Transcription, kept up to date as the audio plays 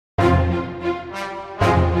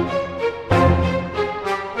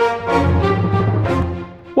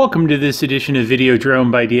Welcome to this edition of Video Drone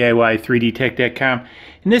by DIY3DTech.com.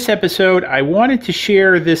 In this episode, I wanted to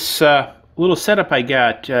share this little setup I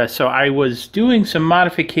got. So I was doing some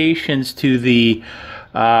modifications to the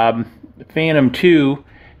Phantom 2,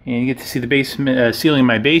 and you get to see the basement ceiling in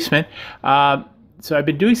my basement. So I've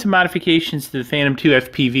been doing some modifications to the Phantom 2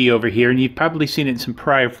 FPV over here, and you've probably seen it in some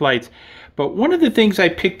prior flights. But one of the things I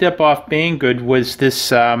picked up off Banggood was this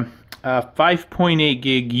 5.8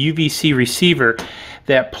 gig UVC receiver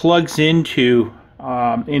that plugs into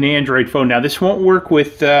an Android phone. Now this won't work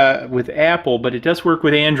with Apple, but it does work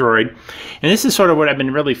with Android, and this is sort of what I've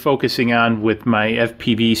been really focusing on with my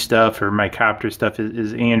FPV stuff or my copter stuff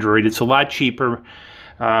is Android. It's a lot cheaper,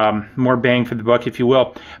 more bang for the buck, if you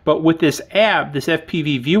will. But with this app, this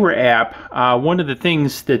FPV viewer app, one of the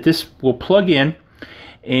things that this will plug in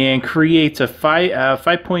and creates a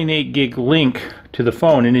 5.8 gig link to the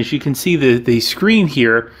phone. And as you can see, the screen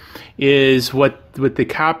here is what the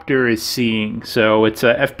copter is seeing. So it's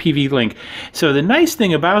a FPV link. So the nice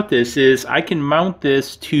thing about this is I can mount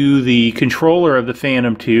this to the controller of the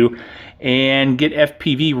Phantom 2 and get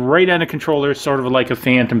FPV right on a controller, sort of like a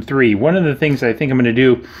Phantom 3. One of the things I think I'm going to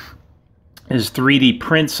do is 3D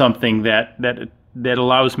print something that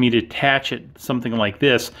allows me to attach it, something like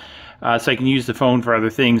this. So I can use the phone for other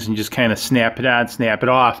things and just kind of snap it on, snap it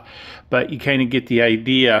off. But you kind of get the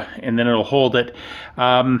idea, and then it'll hold it.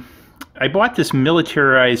 I bought this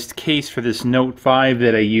militarized case for this Note 5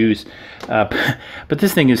 that I use, but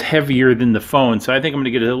this thing is heavier than the phone, so I think I'm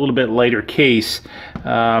going to get a little bit lighter case.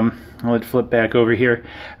 I'll let it flip back over here.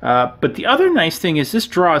 But the other nice thing is this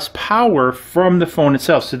draws power from the phone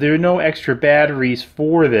itself, so there are no extra batteries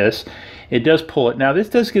for this. It does pull it. Now this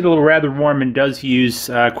does get a little rather warm and does use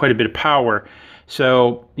quite a bit of power.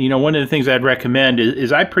 So, you know, one of the things I'd recommend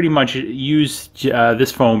is I pretty much use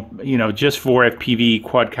this phone, you know, just for FPV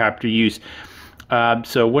quadcopter use.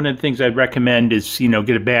 So one of the things I'd recommend is, you know,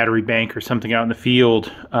 get a battery bank or something out in the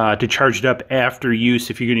field to charge it up after use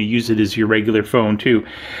if you're going to use it as your regular phone too.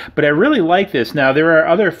 But I really like this. Now there are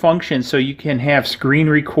other functions, so you can have screen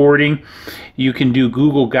recording. You can do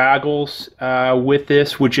Google goggles with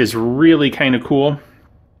this, which is really kind of cool.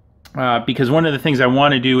 Because one of the things I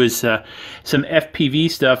want to do is some FPV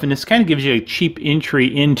stuff, and this kind of gives you a cheap entry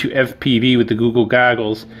into FPV with the Google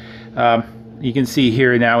goggles. You can see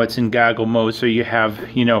here now it's in goggle mode, so you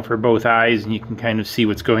have, you know, for both eyes, and you can kind of see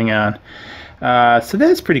what's going on. So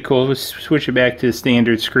that's pretty cool. Let's switch it back to the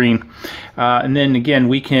standard screen. And then again,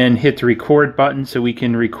 we can hit the record button, so we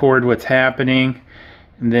can record what's happening.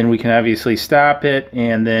 And then we can obviously stop it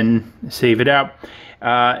and then save it out.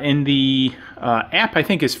 And the app, I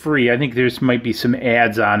think, is free. I think there's might be some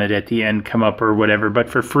ads on it at the end come up or whatever, but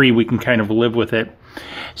for free we can kind of live with it.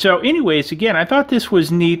 So anyways, again, I thought this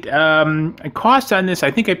was neat. Cost on this,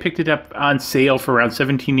 I think I picked it up on sale for around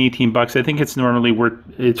 17, 18 bucks. I think it's normally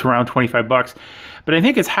it's around 25 bucks, but I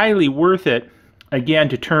think it's highly worth it, again,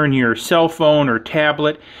 to turn your cell phone or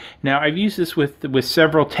tablet. Now I've used this with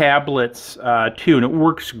several tablets too, and it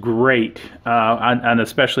works great on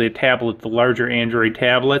especially a tablet, the larger Android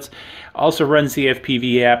tablets. Also runs the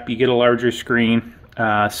FPV app. You get a larger screen,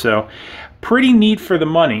 so pretty neat for the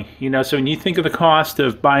money, you know. So when you think of the cost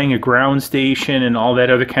of buying a ground station and all that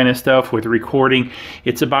other kind of stuff with recording,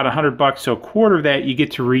 it's about 100 bucks. So a quarter of that you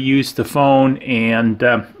get to reuse the phone and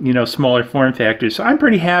you know, smaller form factors. So I'm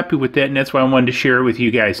pretty happy with that, and that's why I wanted to share it with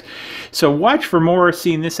you guys. So watch for more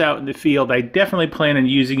seeing this out in the field. I definitely plan on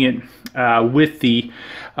using it with the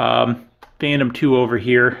Phantom 2 over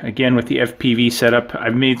here, again with the FPV setup.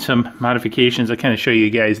 I've made some modifications. I'll kind of show you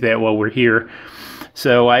guys that while we're here.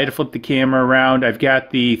 So I had to flip the camera around. I've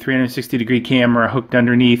got the 360-degree camera hooked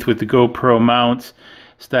underneath with the GoPro mounts,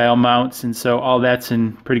 style mounts, and so all that's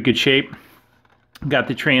in pretty good shape. Got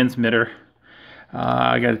the transmitter.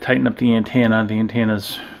 I got to tighten up the antenna. The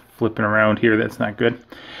antenna's flipping around here. That's not good.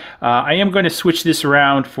 I am going to switch this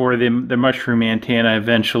around for the mushroom antenna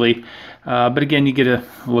eventually. But again, you get a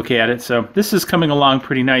look at it. So this is coming along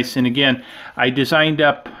pretty nice. And again, I designed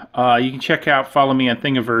up, you can check out, follow me on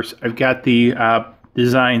Thingiverse. I've got the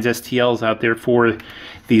designs, STLs out there for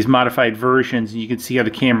these modified versions. And you can see how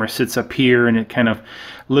the camera sits up here, and it kind of a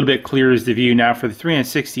little bit clears the view. Now for the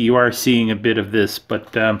 360, you are seeing a bit of this,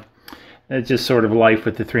 but that's just sort of life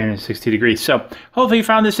with the 360 degrees. So hopefully you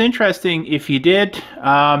found this interesting. If you did,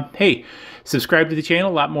 hey, subscribe to the channel.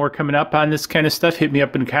 A lot more coming up on this kind of stuff. Hit me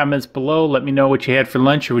up in the comments below. Let me know what you had for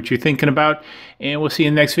lunch or what you're thinking about, and we'll see you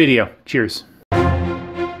in the next video. Cheers.